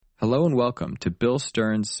Hello and welcome to Bill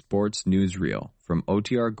Stern's Sports Newsreel from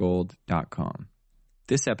OTRGold.com.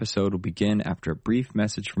 This episode will begin after a brief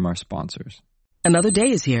message from our sponsors. Another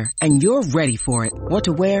day is here, and you're ready for it. What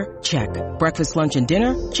to wear? Check. Breakfast, lunch, and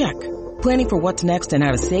dinner? Check. Planning for what's next and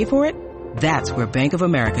how to save for it? That's where Bank of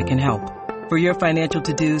America can help. For your financial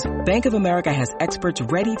to-dos, Bank of America has experts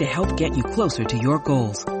ready to help get you closer to your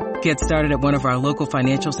goals. Get started at one of our local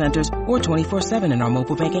financial centers or 24/7 in our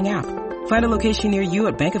mobile banking app. Find a location near you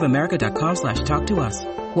at bankofamerica.com/talktous.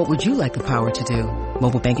 What would you like the power to do?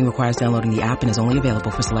 Mobile banking requires downloading the app and is only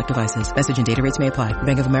available for select devices. Message and data rates may apply.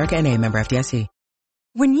 Bank of America N.A., member FDIC.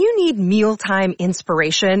 When you need mealtime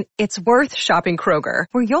inspiration, it's worth shopping Kroger,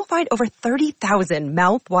 where you'll find over 30,000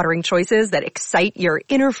 mouth-watering choices that excite your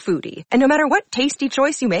inner foodie. And no matter what tasty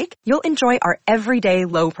choice you make, you'll enjoy our everyday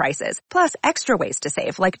low prices, plus extra ways to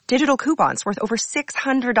save, like digital coupons worth over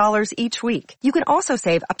 $600 each week. You can also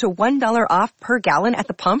save up to $1 off per gallon at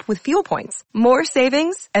the pump with fuel points. More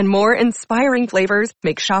savings and more inspiring flavors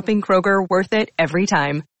make shopping Kroger worth it every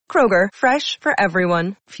time. Kroger, fresh for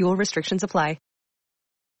everyone. Fuel restrictions apply.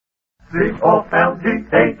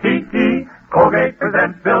 C-O-L-G-A-T-E, Colgate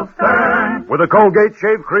presents Bill Stern with the Colgate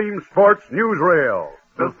Shave Cream Sports Newsreel.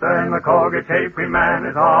 Bill Stern, the Colgate Shave Cream Man,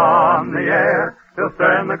 is on the air. Bill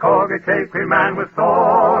Stern, the Colgate Shave Cream Man, with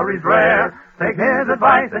stories rare. Take his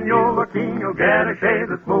advice and you'll look keen. You'll get a shave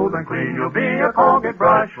that's smooth and clean. You'll be a Colgate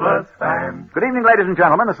brushless fan. Good evening, ladies and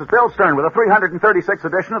gentlemen. This is Bill Stern with the 336th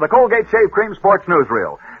edition of the Colgate Shave Cream Sports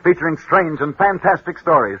Newsreel, featuring strange and fantastic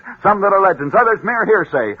stories, some that are legends, others mere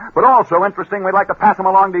hearsay, but also interesting. We'd like to pass them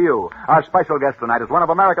along to you. Our special guest tonight is one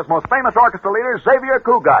of America's most famous orchestra leaders, Xavier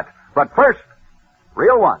Cugat. But first,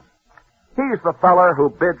 real one. He's the feller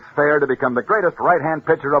who bids fair to become the greatest right-hand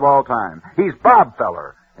pitcher of all time. He's Bob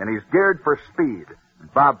Feller, and he's geared for speed. And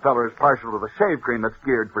Bob Feller is partial to the shave cream that's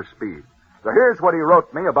geared for speed. So here's what he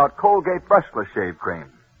wrote me about Colgate Brushless Shave Cream.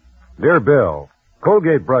 Dear Bill,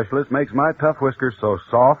 Colgate Brushless makes my tough whiskers so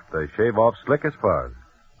soft they shave off slick as fuzz.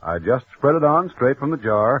 I just spread it on straight from the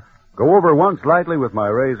jar, go over once lightly with my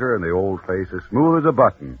razor, and the old face is smooth as a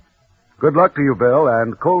button. Good luck to you, Bill,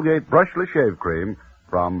 and Colgate Brushless Shave Cream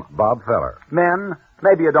from Bob Feller. Men,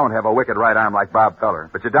 maybe you don't have a wicked right arm like Bob Feller,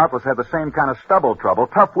 but you doubtless have the same kind of stubble trouble,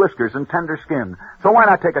 tough whiskers, and tender skin. So why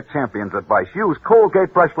not take a champion's advice? Use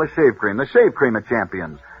Colgate Brushless Shave Cream, the shave cream of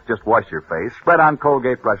champions. Just wash your face, spread on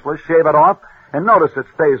Colgate Brushless, shave it off, and notice it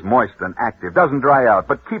stays moist and active, doesn't dry out,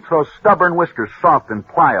 but keeps those stubborn whiskers soft and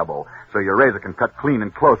pliable, so your razor can cut clean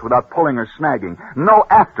and close without pulling or snagging. No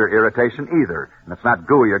after irritation either, and it's not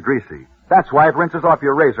gooey or greasy. That's why it rinses off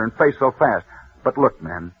your razor and face so fast. But look,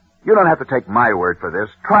 men, you don't have to take my word for this.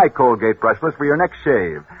 Try Colgate Brushless for your next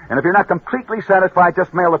shave. And if you're not completely satisfied,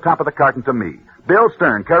 just mail the top of the carton to me. Bill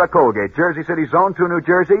Stern, care of Colgate, Jersey City, Zone 2, New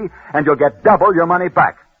Jersey, and you'll get double your money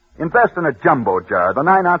back. Invest in a jumbo jar, the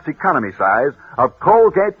 9-ounce economy size, of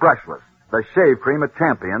Colgate Brushless, the shave cream of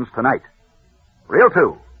champions tonight. Reel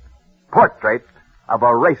 2, portrait of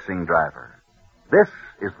a racing driver. This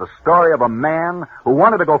is the story of a man who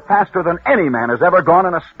wanted to go faster than any man has ever gone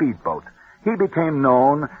in a speedboat. He became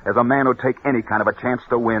known as a man who'd take any kind of a chance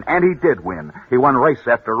to win, and he did win. He won race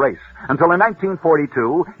after race, until in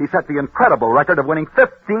 1942, he set the incredible record of winning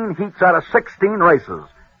 15 heats out of 16 races.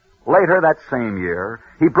 Later that same year,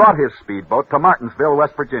 he brought his speedboat to Martinsville,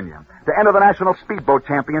 West Virginia, to enter the National Speedboat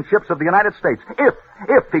Championships of the United States.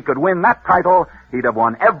 If he could win that title, he'd have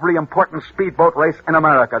won every important speedboat race in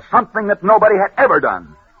America, something that nobody had ever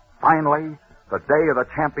done. Finally, the day of the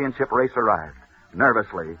championship race arrived.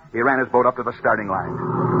 Nervously, he ran his boat up to the starting line.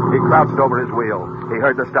 He crouched over his wheel. He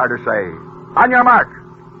heard the starter say, "On your mark,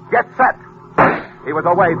 get set." He was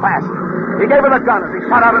away fast. He gave her the gun as he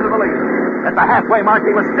shot out into the lead. At the halfway mark,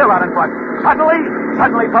 he was still out in front.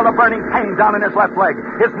 Suddenly he felt a burning pain down in his left leg.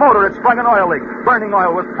 His motor had sprung an oil leak. Burning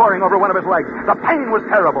oil was pouring over one of his legs. The pain was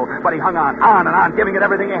terrible, but he hung on and on, giving it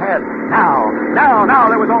everything he had. Now,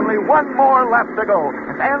 there was only one more left to go.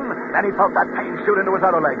 And then he felt that pain shoot into his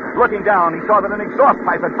other leg. Looking down, he saw that an exhaust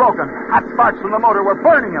pipe had broken. Hot sparks from the motor were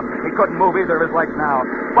burning him. He couldn't move either of his legs now.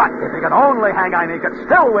 But if he could only hang on, he could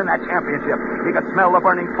still win that championship. He could smell the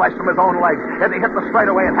burning flesh from his own legs as he hit the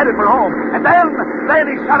straightaway and headed for home. And then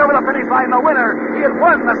he shot over the finish line, the winner. He had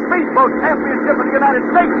won the Speedboat Championship of the United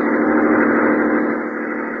States.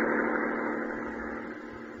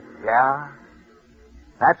 Yeah,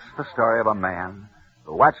 that's the story of a man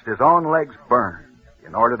who watched his own legs burn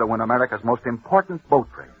in order to win America's most important boat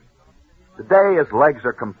race. Today, his legs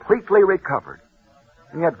are completely recovered,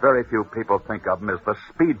 and yet very few people think of him as the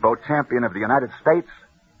Speedboat Champion of the United States,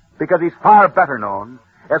 because he's far better known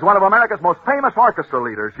as one of America's most famous orchestra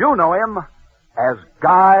leaders. You know him as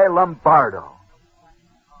Guy Lombardo.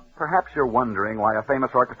 Perhaps you're wondering why a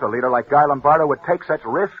famous orchestra leader like Guy Lombardo would take such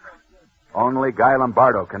risks. Only Guy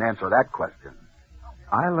Lombardo can answer that question.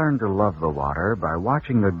 I learned to love the water by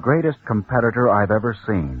watching the greatest competitor I've ever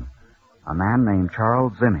seen, a man named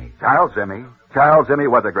Charles Zimmy. Charles Zimmy? Charles Zimmy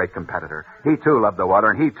was a great competitor. He, too, loved the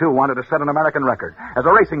water, and he, too, wanted to set an American record. As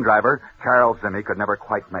a racing driver, Charles Zimmy could never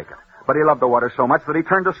quite make it. But he loved the water so much that he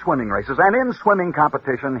turned to swimming races, and in swimming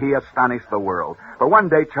competition, he astonished the world. For one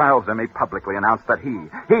day, Charles Zimmy publicly announced that he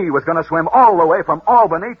was going to swim all the way from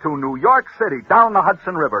Albany to New York City, down the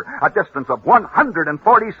Hudson River, a distance of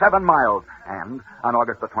 147 miles. And on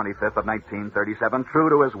August the 25th of 1937, true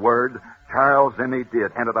to his word, Charles Zimmy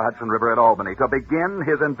did enter the Hudson River at Albany to begin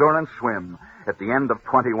his endurance swim. At the end of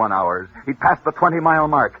 21 hours, he'd passed the 20-mile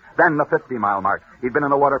mark, then the 50-mile mark. He'd been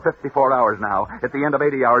in the water 54 hours now. At the end of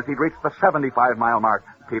 80 hours, he'd reached the 75-mile mark.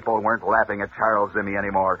 People weren't laughing at Charles Zimmy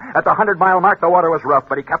anymore. At the 100-mile mark, the water was rough,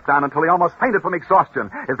 but he kept on until he almost fainted from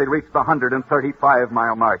exhaustion as they reached the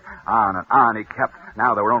 135-mile mark. On and on he kept.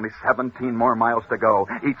 Now there were only 17 more miles to go.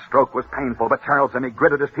 Each stroke was painful, but Charles Zimmy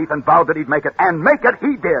gritted his teeth and vowed that he'd make it. And make it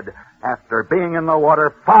he did! After being in the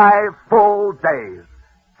water 5 full days,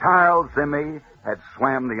 Charles Zimmy had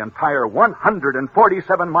swam the entire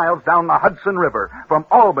 147 miles down the Hudson River from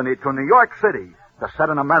Albany to New York City to set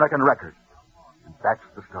an American record. And that's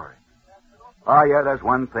the story. Oh, yeah, there's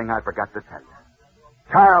one thing I forgot to tell you.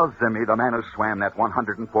 Charles Zimmy, the man who swam that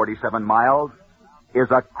 147 miles, is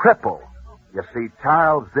a cripple. You see,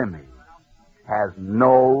 Charles Zimmy has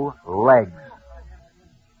no legs.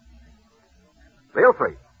 Reel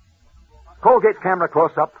 3. Colgate's camera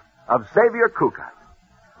close-up of Xavier Cugat.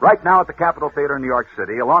 Right now at the Capitol Theater in New York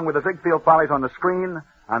City, along with the Ziegfeld Follies on the screen,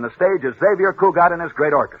 on the stage is Xavier Cugat and his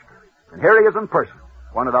great orchestra. And here he is in person,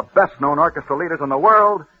 one of the best-known orchestra leaders in the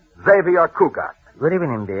world, Xavier Cugat. Good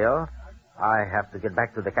evening, Bill. I have to get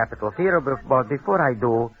back to the Capitol Theater, but before I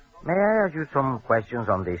do, may I ask you some questions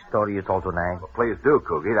on the story you told tonight? Well, please do,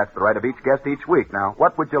 Coogie. That's the right of each guest each week. Now,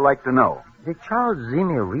 what would you like to know? Did Charles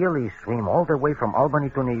Zimmy really swim all the way from Albany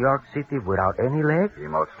to New York City without any legs? He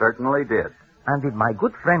most certainly did. And did my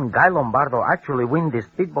good friend Guy Lombardo actually win the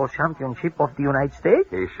Speedball Championship of the United States?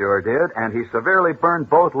 He sure did, and he severely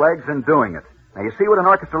burned both legs in doing it. Now, you see what an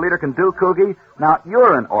orchestra leader can do, Coogie? Now,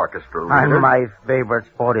 you're an orchestra leader. And my favorite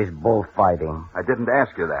sport is bullfighting. I didn't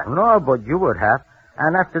ask you that. No, but you would have.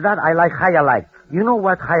 And after that, I like Hayalai. You know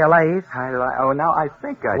what Hayalai is? Hayalai? Oh, now I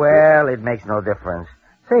think I do. Well, it makes no difference.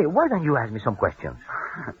 Say, why don't you ask me some questions?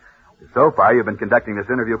 So far, you've been conducting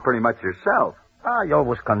this interview pretty much yourself. You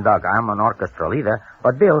always conduct. I'm an orchestra leader.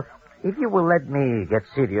 But, Bill, if you will let me get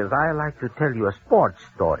serious, I'd like to tell you a sports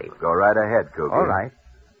story. Go right ahead, Coogie. All right.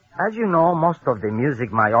 As you know, most of the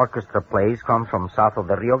music my orchestra plays comes from south of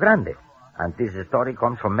the Rio Grande. And this story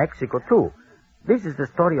comes from Mexico, too. This is the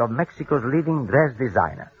story of Mexico's leading dress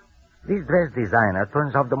designer. This dress designer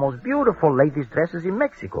turns out the most beautiful ladies' dresses in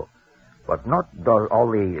Mexico. But not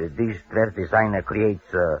only this dress designer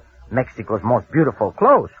creates Mexico's most beautiful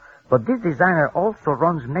clothes, but this designer also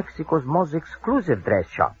runs Mexico's most exclusive dress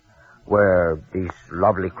shop, where these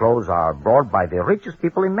lovely clothes are bought by the richest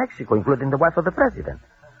people in Mexico, including the wife of the president.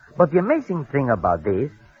 But the amazing thing about this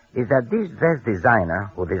is that this dress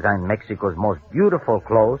designer, who designed Mexico's most beautiful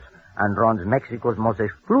clothes and runs Mexico's most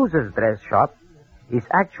exclusive dress shop, is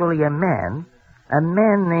actually a man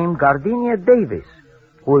named Gardenia Davis,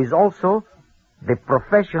 who is also the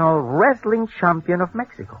professional wrestling champion of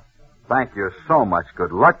Mexico. Thank you so much.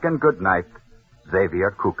 Good luck and good night,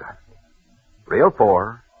 Xavier Cugat. Reel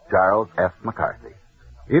 4, Charles F. McCarthy.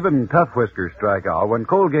 Even tough whiskers strike out when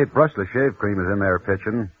Colgate Brushless Shave Cream is in there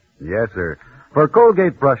pitching. Yes, sir. For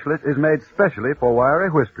Colgate Brushless is made specially for wiry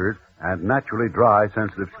whiskers and naturally dry,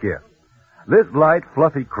 sensitive skin. This light,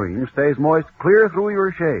 fluffy cream stays moist clear through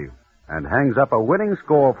your shave and hangs up a winning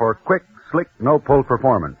score for quick, slick, no-pull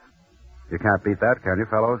performance. You can't beat that, can you,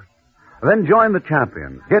 fellows? Then join the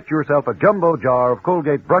champions. Get yourself a jumbo jar of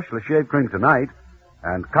Colgate Brushless Shave Cream tonight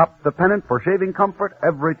and cop the pennant for shaving comfort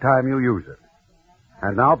every time you use it.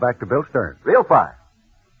 And now back to Bill Stern. Reel 5,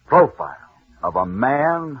 Profile of a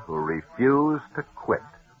Man Who Refused to Quit.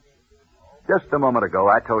 Just a moment ago,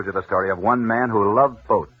 I told you the story of one man who loved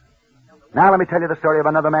boats. Now let me tell you the story of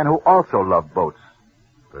another man who also loved boats.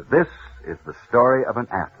 For this is the story of an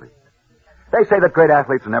athlete. They say that great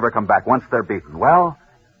athletes never come back once they're beaten. Well,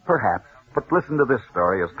 perhaps, but listen to this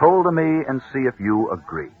story as told to me and see if you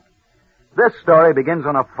agree. This story begins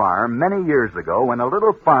on a farm many years ago when a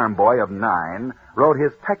little farm boy of 9 rode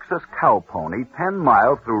his Texas cow pony 10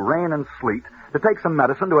 miles through rain and sleet to take some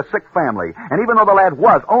medicine to a sick family. And even though the lad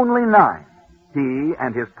was only 9, he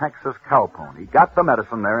and his Texas cow pony got the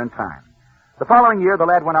medicine there in time. The following year, the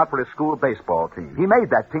lad went out for his school baseball team. He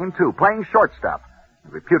made that team, too, playing shortstop,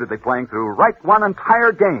 and reputedly playing through right one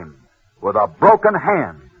entire game with a broken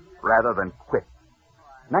hand rather than quit.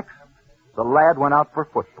 Next, the lad went out for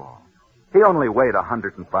football. He only weighed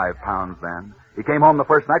 105 pounds then. He came home the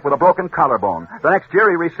first night with a broken collarbone. The next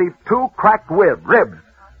year, he received 2 cracked ribs,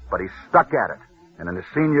 but he stuck at it. And in his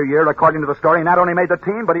senior year, according to the story, he not only made the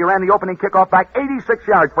team, but he ran the opening kickoff back 86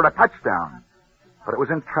 yards for a touchdown. But it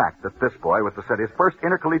was in track that this boy was to set his first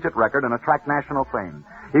intercollegiate record in a track national fame.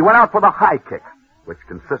 He went out for the high kick, which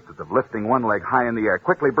consisted of lifting one leg high in the air,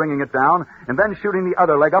 quickly bringing it down, and then shooting the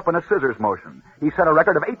other leg up in a scissors motion. He set a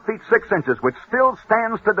record of 8 feet 6 inches, which still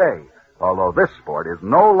stands today, although this sport is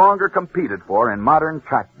no longer competed for in modern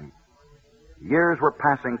track meets. Years were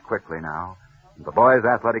passing quickly now, and the boy's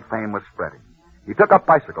athletic fame was spreading. He took up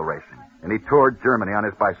bicycle racing, and he toured Germany on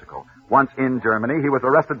his bicycle. Once in Germany, he was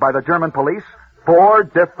arrested by the German police 4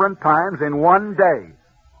 different times in one day.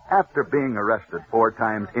 After being arrested 4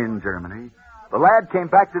 times in Germany, the lad came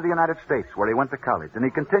back to the United States, where he went to college, and he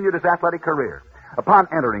continued his athletic career. Upon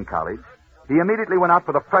entering college, he immediately went out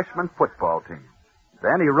for the freshman football team.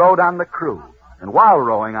 Then he rowed on the crew, and while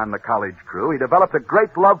rowing on the college crew, he developed a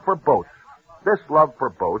great love for boats. This love for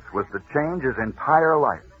boats was to change his entire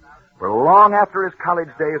life. For long after his college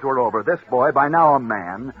days were over, this boy, by now a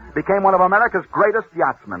man, became one of America's greatest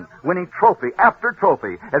yachtsmen, winning trophy after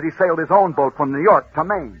trophy as he sailed his own boat from New York to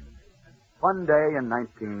Maine. One day in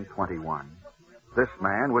 1921, this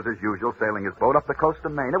man was, as usual, sailing his boat up the coast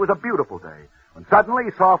of Maine. It was a beautiful day, when suddenly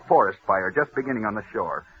he saw a forest fire just beginning on the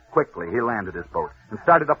shore. Quickly, he landed his boat and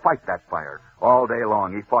started to fight that fire. All day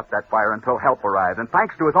long, he fought that fire until help arrived, and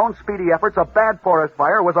thanks to his own speedy efforts, a bad forest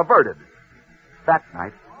fire was averted. That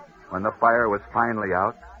night, when the fire was finally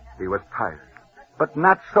out, he was tired, but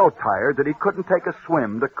not so tired that he couldn't take a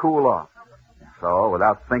swim to cool off. So,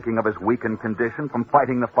 without thinking of his weakened condition from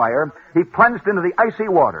fighting the fire, he plunged into the icy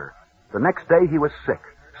water. The next day, he was sick,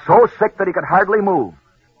 so sick that he could hardly move.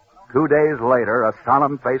 2 days later, a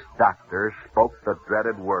solemn-faced doctor spoke the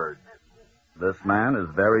dreaded words. This man is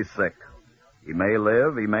very sick. He may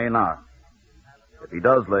live, he may not. If he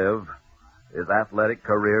does live, his athletic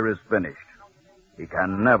career is finished. He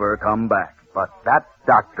can never come back. But that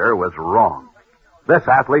doctor was wrong. This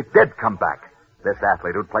athlete did come back. This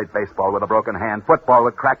athlete who'd played baseball with a broken hand, football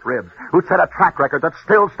with cracked ribs, who'd set a track record that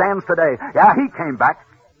still stands today. Yeah, he came back.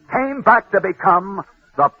 Came back to become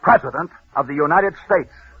the President of the United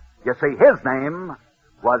States. You see, his name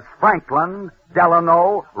was Franklin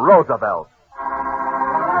Delano Roosevelt.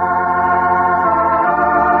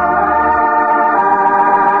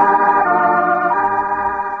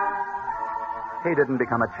 He didn't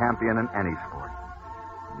become a champion in any sport.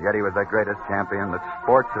 Yet he was the greatest champion that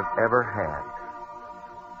sports have ever had.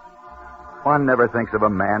 One never thinks of a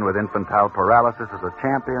man with infantile paralysis as a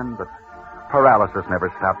champion, but paralysis never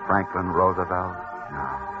stopped Franklin Roosevelt.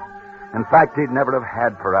 No. In fact, he'd never have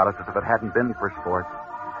had paralysis if it hadn't been for sports.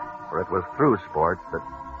 For it was through sports that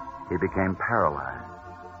he became paralyzed.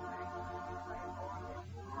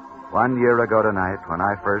 1 year ago tonight, when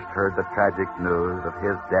I first heard the tragic news of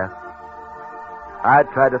his death, I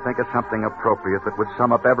tried to think of something appropriate that would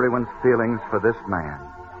sum up everyone's feelings for this man.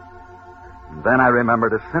 And then I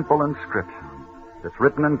remembered a simple inscription that's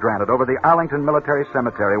written in granite over the Arlington Military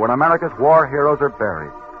Cemetery where America's war heroes are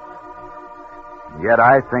buried. And yet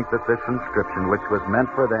I think that this inscription, which was meant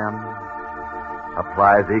for them,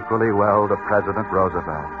 applies equally well to President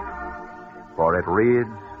Roosevelt. For it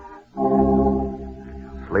reads,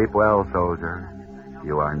 "Sleep well, soldier.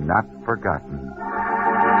 You are not forgotten."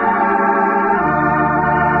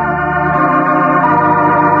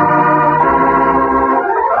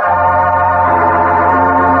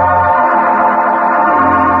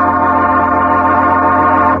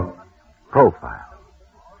 Profile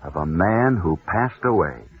of a man who passed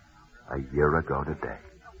away a year ago today.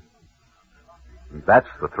 And that's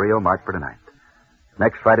the trio marked for tonight.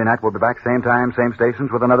 Next Friday night, we'll be back, same time, same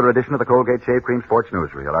stations, with another edition of the Colgate Shave Cream Sports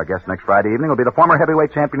Newsreel. Our guest next Friday evening will be the former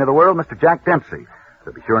heavyweight champion of the world, Mr. Jack Dempsey.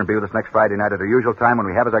 So be sure and be with us next Friday night at our usual time when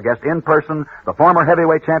we have as our guest in person the former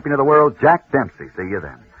heavyweight champion of the world, Jack Dempsey. See you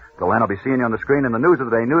then. Till then, I'll be seeing you on the screen in the News of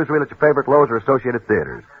the Day newsreel at your favorite Lowe's or Associated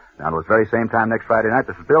Theaters. Now, to this very same time next Friday night,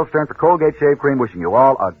 this is Bill Stern for Colgate Shave Cream, wishing you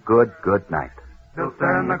all a good night. Bill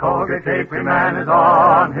Stern, the Colgate Shave Cream man, is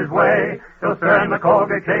on his way. Bill Stern, the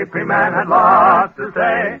Colgate Shave Cream man, had lots to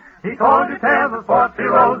say. He told you tales of sports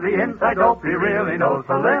heroes, the inside dope he really knows.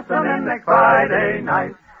 So listen in next Friday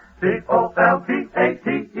night. COLGATE.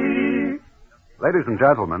 Ladies and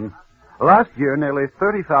gentlemen, last year nearly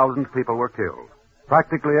 30,000 people were killed.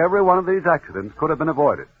 Practically every one of these accidents could have been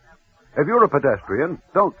avoided. If you're a pedestrian,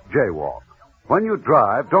 don't jaywalk. When you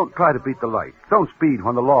drive, don't try to beat the lights. Don't speed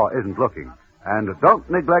when the law isn't looking. And don't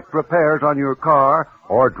neglect repairs on your car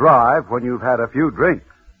or drive when you've had a few drinks.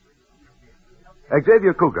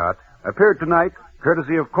 Xavier Cugat appeared tonight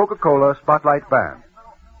courtesy of Coca-Cola Spotlight Band.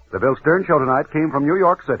 The Bill Stern Show tonight came from New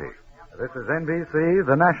York City. This is NBC,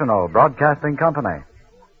 the national broadcasting company.